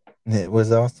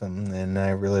was awesome and I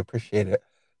really appreciate it.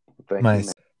 Thank you, My man.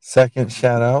 second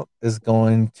shout out is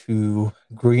going to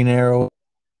Green Arrow.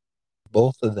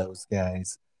 Both of those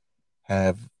guys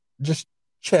have just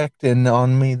checked in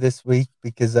on me this week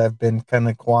because I've been kind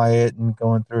of quiet and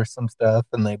going through some stuff,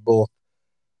 and they both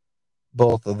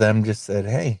of them just said,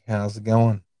 "Hey, how's it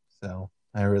going?" So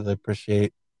I really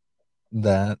appreciate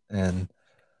that, and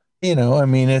I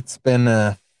mean, it's been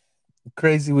a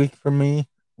crazy week for me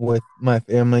with my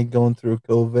family going through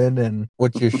COVID. And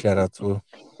what's your shout out to?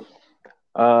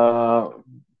 Uh,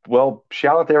 well,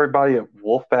 shout out to everybody at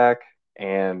Wolfpack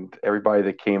and everybody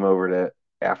that came over to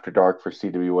After Dark for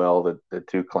CWL, the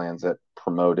two clans that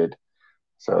promoted.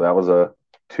 So that was a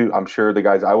two. I'm sure the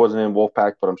guys. I wasn't in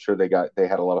Wolfpack, but I'm sure they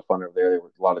had a lot of fun over there. There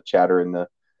was a lot of chatter in the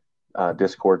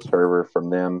Discord server from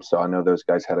them, so I know those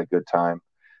guys had a good time.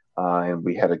 And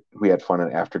we had fun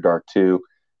at After Dark too.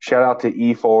 Shout out to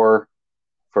E4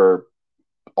 for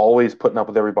always putting up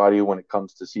with everybody when it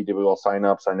comes to CWL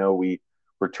signups. I know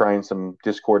we're trying some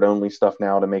Discord only stuff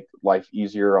now to make life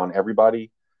easier on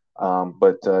everybody.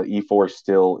 But E4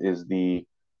 still is the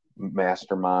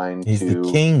mastermind He's the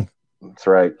to king. that's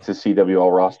right to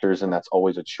CWL rosters, and that's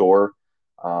always a chore.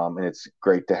 And it's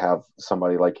great to have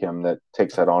somebody like him that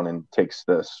takes that on and takes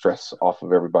the stress off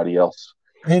of everybody else.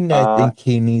 And I Uh, think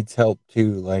he needs help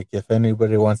too. Like if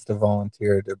anybody wants to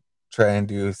volunteer to try and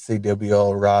do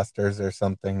CWL rosters or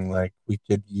something, like we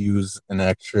could use an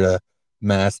extra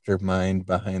mastermind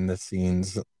behind the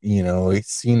scenes.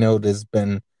 C-Note has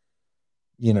been,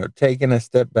 taking a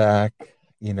step back.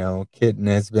 Kitten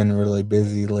has been really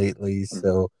busy lately.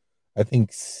 So I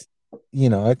think,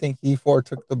 I think E4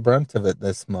 took the brunt of it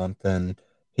this month. And,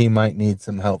 he might need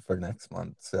some help for next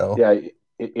month. So Yeah,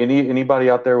 anybody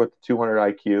out there with 200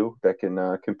 IQ that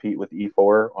can compete with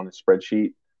E4 on a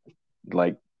spreadsheet,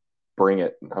 like bring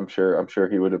it. I'm sure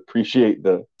he would appreciate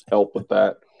the help with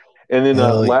that. And then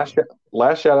hell yeah.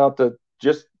 last shout out to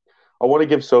just I want to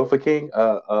give Sofa King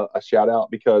a shout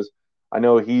out because I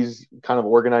know he's kind of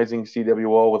organizing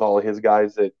CWO with all of his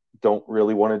guys that don't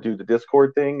really want to do the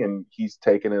Discord thing, and he's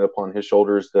taken it upon his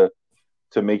shoulders to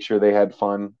make sure they had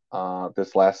fun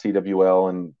this last CWL,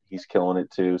 and he's killing it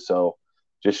too. So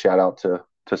just shout out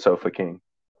to Sofa King.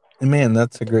 Man,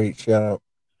 that's a great shout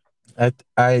out.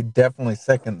 I definitely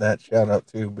second that shout out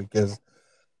too because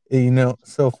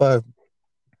so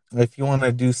if you want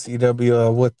to do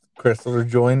CWL with Crystal or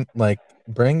join, like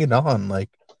bring it on. Like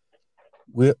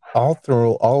I'll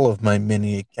throw all of my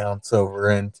mini accounts over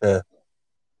into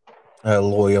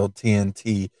Loyal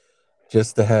TNT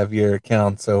just to have your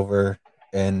accounts over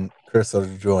and Crystal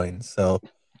to join. So,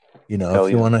 Hell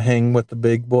if you yeah. want to hang with the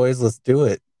big boys, let's do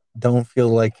it. Don't feel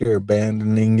like you're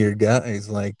abandoning your guys.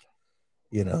 Like,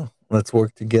 let's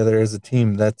work together as a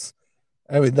team. That's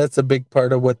a big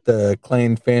part of what the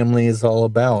Clan family is all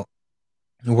about.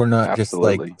 We're not just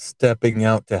like Absolutely. stepping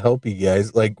out to help you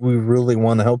guys. Like, we really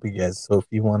want to help you guys. So if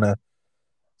you want to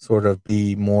sort of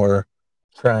be more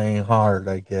trying hard,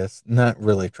 I guess, not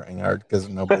really trying hard because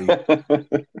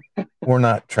we're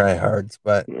not tryhards,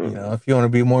 but if you want to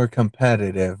be more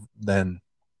competitive, then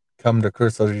come to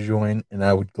Crystal to join, and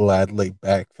I would gladly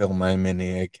backfill my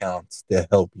mini accounts to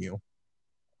help you.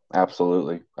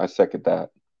 Absolutely. I second that.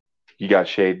 You got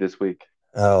shade this week.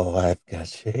 Oh, I've got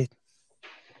shade.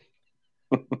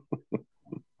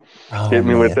 Oh Hit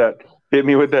me with man, that. Hit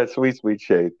me with that sweet, sweet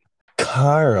shade.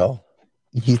 Carl,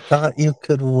 you thought you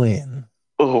could win,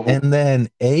 Oh, and then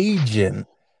Agent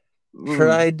mm,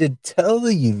 tried to tell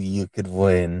you you could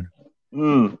win,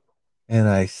 mm, and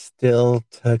I still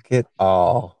took it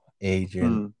all,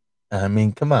 Agent. mm. I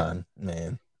mean, come on,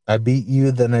 man. I beat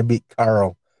you, then I beat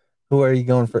Carl. Who are you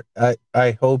going for?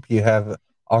 I hope you have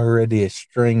already a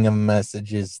string of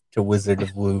messages to Wizard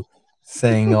of Woo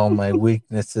saying all my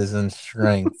weaknesses and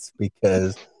strengths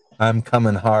because I'm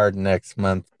coming hard next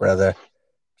month, brother.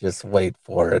 Just wait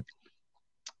for it.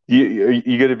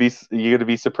 You gonna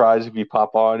be surprised if you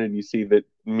pop on and you see that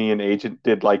me and Agent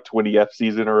did like 20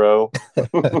 FCs in a row.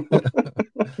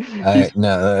 I He's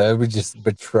no, that would just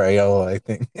betrayal, I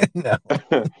think.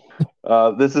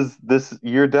 No. this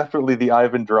you're definitely the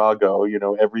Ivan Drago.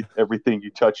 Everything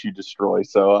you touch you destroy.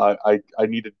 So I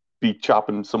need to be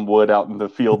chopping some wood out in the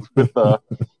fields with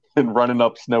and running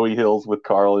up snowy hills with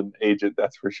Carl and Agent.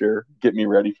 That's for sure. Get me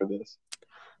ready for this.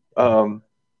 Um,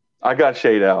 I got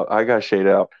shade out. I got shade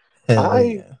out. Hell I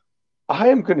yeah. I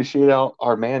am going to shade out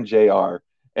our man JR.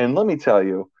 And let me tell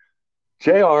you,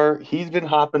 JR, he's been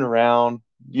hopping around,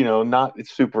 not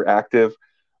super active.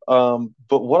 But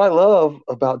what I love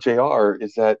about JR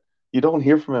is that you don't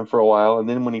hear from him for a while. And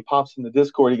then when he pops in the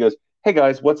Discord, he goes, "Hey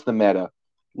guys, what's the meta?"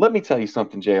 Let me tell you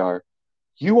something, JR.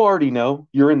 You already know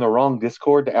you're in the wrong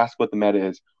Discord to ask what the meta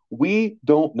is. We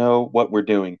don't know what we're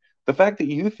doing. The fact that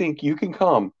you think you can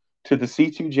come to the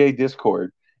C2J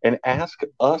Discord and ask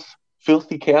us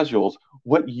filthy casuals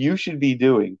what you should be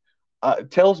doing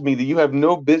tells me that you have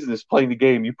no business playing the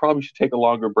game. You probably should take a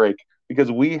longer break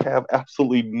because we have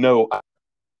absolutely no idea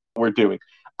what we're doing.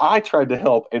 I tried to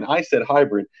help and I said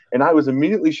hybrid, and I was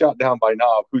immediately shot down by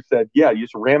Knob, who said, "Yeah, you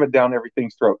just ram it down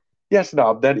everything's throat." Yes,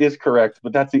 Knob, that is correct,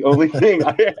 but that's the only thing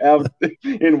I have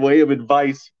in way of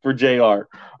advice for JR.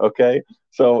 Okay,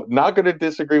 so not going to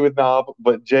disagree with Knob,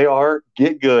 but JR,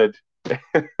 get good.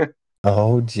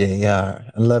 Oh, JR.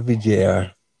 I love you,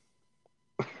 JR.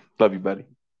 Love you, buddy.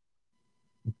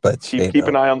 But Keep shade keep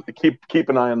an out. eye on keep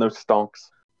an eye on those stonks.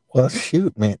 Well,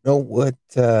 shoot, man. No, what,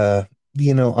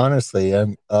 honestly,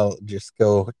 I'll just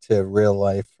go to real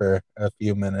life for a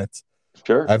few minutes.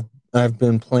 Sure. I've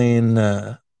been playing,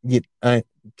 I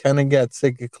kind of got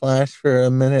sick of Clash for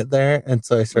a minute there. And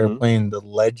so I started Hmm. playing The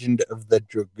Legend of the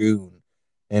Dragoon,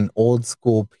 an old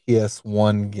school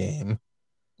PS1 game.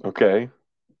 Okay.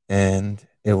 And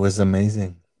it was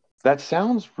amazing. That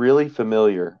sounds really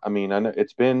familiar. I mean, I know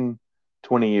it's been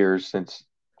 20 years since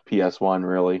PS1,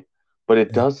 really, but it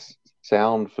Yeah. does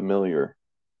sound familiar.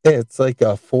 It's like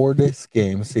a 4 disc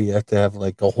game. So you have to have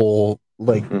like a whole,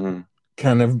 like, Hmm.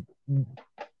 kind of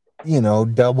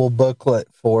double booklet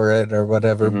for it or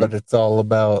whatever, Hmm. but it's all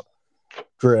about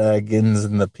dragons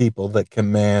and the people that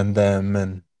command them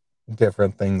and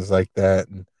different things like that.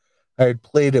 And I had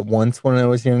played it once when I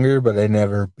was younger, but I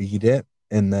never beat it.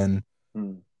 And then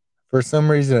Hmm. for some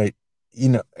reason, I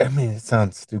mean, it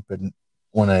sounds stupid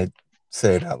when I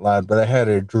say it out loud, but I had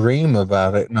a dream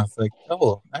about it, and I was like,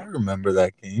 "Oh, I remember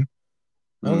that game.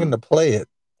 I'm going Mm, to play it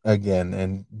again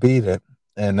and beat it."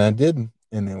 And I did,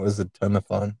 and it was a ton of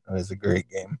fun. It was a great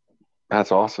game.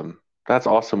 that's awesome. That's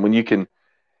awesome. When you can,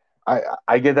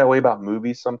 I get that way about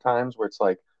movies sometimes, where it's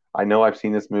like I know I've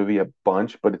seen this movie a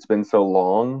bunch, but it's been so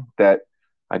long that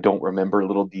I don't remember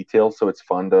little details. So it's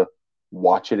fun to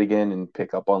watch it again and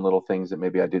pick up on little things that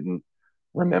maybe I didn't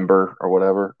remember or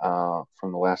whatever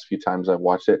from the last few times I've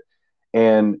watched it.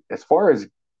 And as far as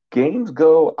games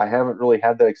go, I haven't really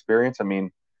had that experience. I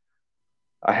mean,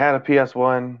 I had a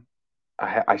PS1.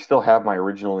 I still have my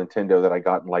original Nintendo that I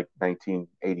got in like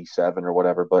 1987 or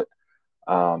whatever, but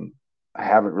um, I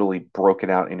haven't really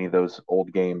broken out any of those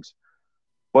old games.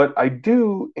 But I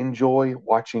do enjoy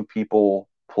watching people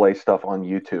play stuff on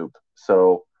YouTube.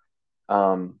 So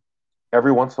um,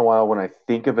 every once in a while, when I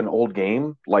think of an old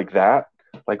game like that,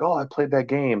 like, oh, I played that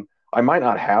game. I might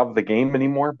not have the game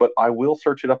anymore, but I will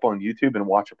search it up on YouTube and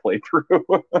watch a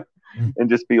playthrough Mm. and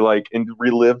just be like, and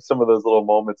relive some of those little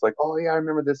moments like, oh, yeah, I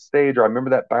remember this stage, or I remember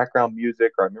that background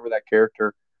music, or I remember that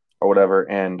character, or whatever.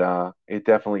 And it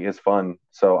definitely is fun.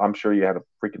 So I'm sure you had a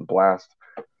freaking blast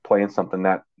playing something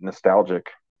that nostalgic.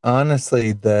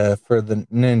 Honestly, the for the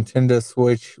Nintendo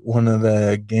Switch, one of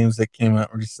the games that came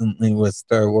out recently was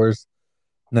Star Wars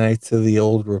Knights of the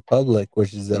Old Republic,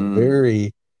 which is a Mm,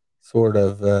 very sort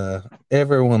of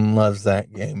everyone loves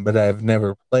that game, but I've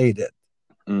never played it.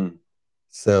 mm,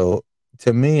 So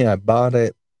to me, I bought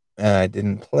it, I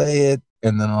didn't play it,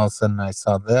 and then all of a sudden I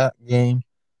saw that game,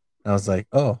 and I was like,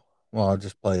 oh, well, I'll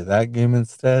just play that game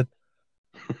instead.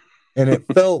 And it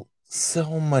felt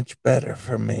so much better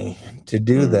for me to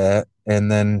do mm. that.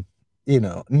 And then,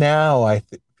 now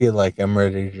feel like I'm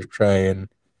ready to try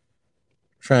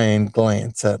and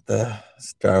glance at the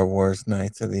Star Wars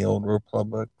Knights of the Old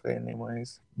Republic,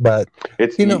 anyways. But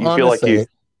It's you feel like honestly,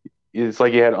 it's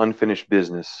like you had unfinished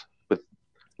business with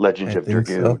Legends I of think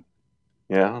so. Dragoon.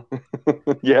 Yeah,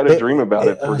 you had a dream It, about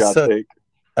it, it, for God's so sake.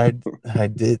 I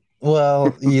did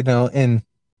well, and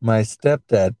my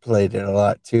stepdad played it a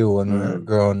lot too when we were Mm.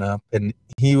 growing up, and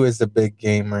he was a big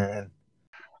gamer.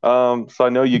 And So I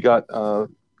know you got a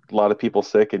lot of people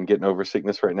sick and getting over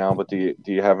sickness right now, but do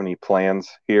you have any plans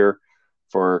here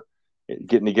for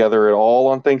getting together at all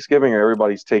on Thanksgiving, or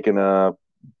everybody's taking a?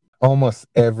 almost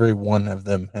every one of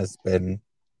them has been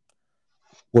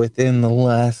within the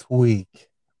last week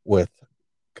with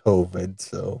COVID,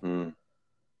 so Mm,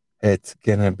 it's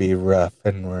gonna be rough,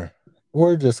 and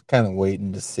we're just kind of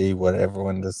waiting to see what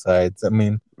everyone decides. I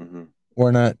mean, mm-hmm.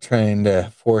 we're not trying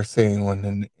to force anyone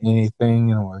into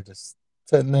anything, and we're just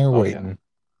sitting there Oh yeah, waiting.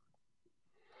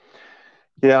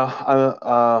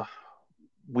 yeah.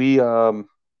 We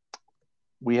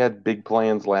we had big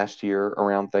plans last year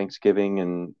around Thanksgiving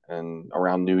and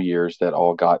around New Year's that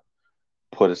all got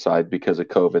put aside because of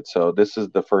COVID. So this is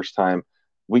the first time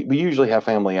we usually have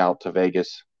family out to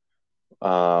Vegas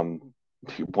um,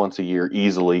 once a year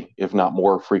easily, if not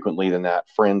more frequently than that.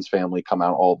 Friends, family come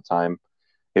out all the time.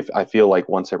 If I feel like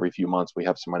once every few months we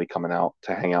have somebody coming out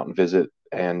to hang out and visit,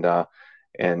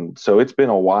 and so it's been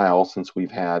a while since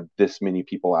we've had this many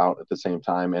people out at the same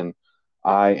time, and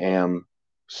I am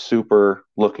super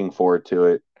looking forward to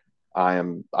it.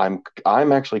 I'm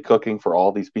actually cooking for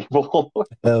all these people.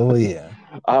 Hell yeah.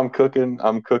 I'm cooking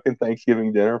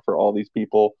Thanksgiving dinner for all these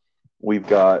people.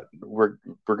 We're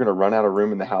gonna run out of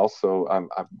room in the house, so I'm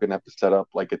gonna have to set up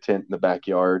like a tent in the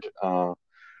backyard.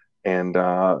 And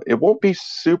it won't be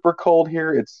super cold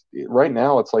here. It's right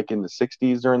now it's like in the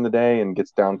 60s during the day and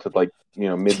gets down to like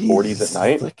mid 40s at Jesus, it's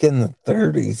night. like in the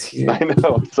 30s here. I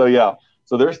know. So yeah.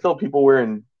 So there's still people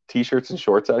wearing t-shirts and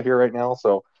shorts out here right now.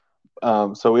 So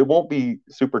it won't be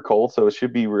super cold. So it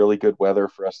should be really good weather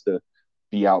for us to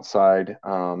be outside.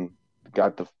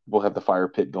 We'll have the fire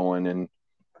pit going, and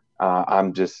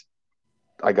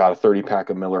I got a 30 pack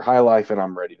of Miller High Life, and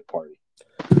I'm ready to party.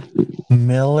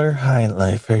 Miller High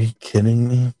Life, are you kidding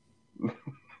me?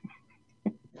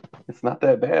 It's not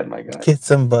that bad, my guy. Get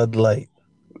some Bud Light.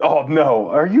 Oh no,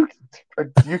 are you?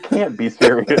 You can't be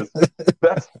serious.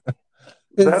 That's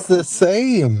It's that's the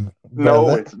same, no,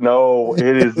 brother. it's no,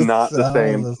 it is It's not the all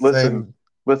same. the Listen, same.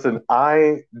 listen,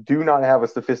 I do not have a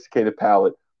sophisticated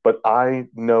palate, but I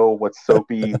know what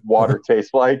soapy water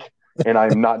tastes like, and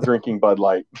I'm not drinking Bud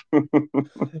Light.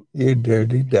 You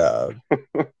dirty dog.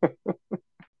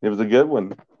 It was a good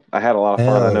one. I had a lot of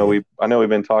fun. Hell yeah. I know we've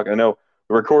been talking. I know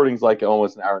the recording's like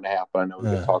almost an hour and a half, but I know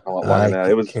we've been talking a lot longer I than that. It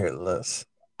could was care less.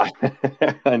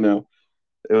 I know.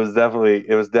 It was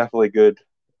definitely good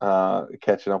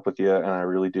catching up with you, and I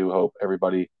really do hope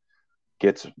everybody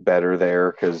gets better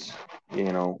there because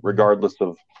regardless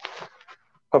of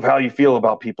of how you feel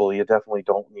about people. You definitely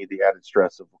don't need the added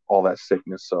stress of all that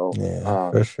sickness. So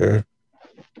Yeah, for sure.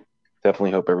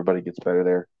 definitely hope everybody gets better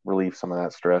there. Relieve some of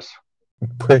that stress.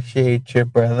 Appreciate you,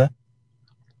 brother.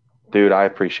 Dude, I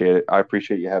appreciate it. I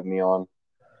appreciate you having me on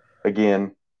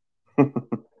again.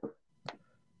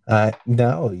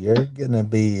 No, you're gonna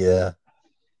be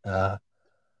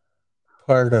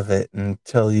part of it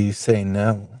until you say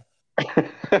no.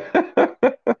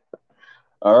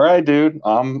 All right, dude.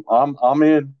 I'm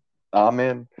in. I'm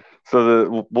in.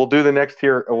 So we'll do the next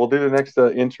here. We'll do the next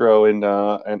intro, and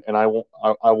I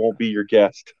won't be your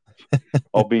guest.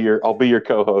 I'll be your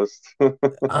co-host.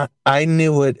 I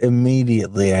knew it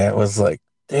immediately. I was like,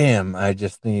 damn, I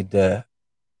just need to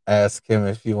ask him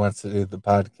if he wants to do the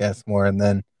podcast more. And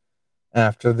then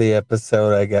after the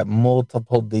episode, I got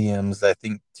multiple DMs. I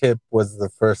think Tip was the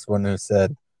first one who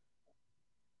said,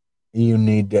 you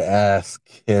need to ask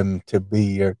him to be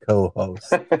your co-host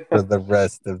for the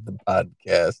rest of the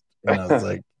podcast. And I was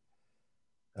like,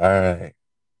 all right.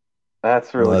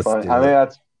 That's really fun. I mean,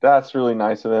 that's really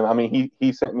nice of him. I mean,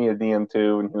 he sent me a DM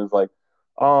too, and he was like,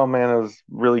 "Oh man, it was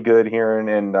really good hearing."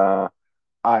 And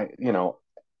I, you know,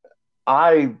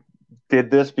 I did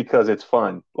this because it's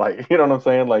fun. Like, you know what I'm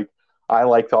saying? Like, I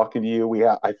like talking to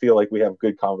you. I feel like we have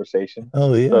good conversation.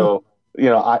 Oh, yeah. So,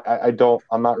 I don't.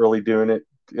 I'm not really doing it.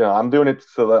 I'm doing it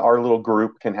so that our little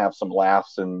group can have some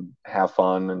laughs and have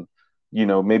fun, and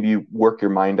maybe you work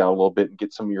your mind out a little bit and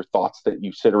get some of your thoughts that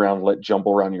you sit around and let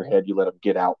jumble around your head. You let them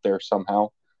get out there somehow.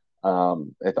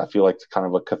 I feel like it's kind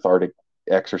of a cathartic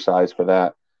exercise for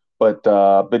that. But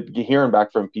hearing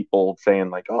back from people saying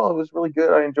like, "Oh, it was really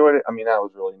good. I enjoyed it." I mean, that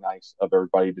was really nice of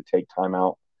everybody to take time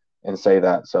out and say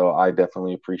that. So I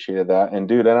definitely appreciated that. And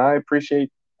dude, and I appreciate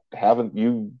having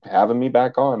me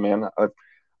back on, man.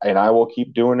 And I will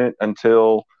keep doing it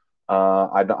until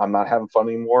I'm not having fun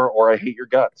anymore or I hate your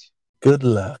guts. Good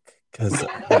luck, because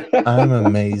I'm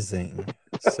amazing.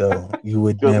 So you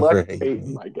would Good luck never hate hating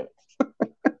me. my guts.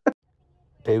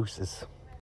 Deuces.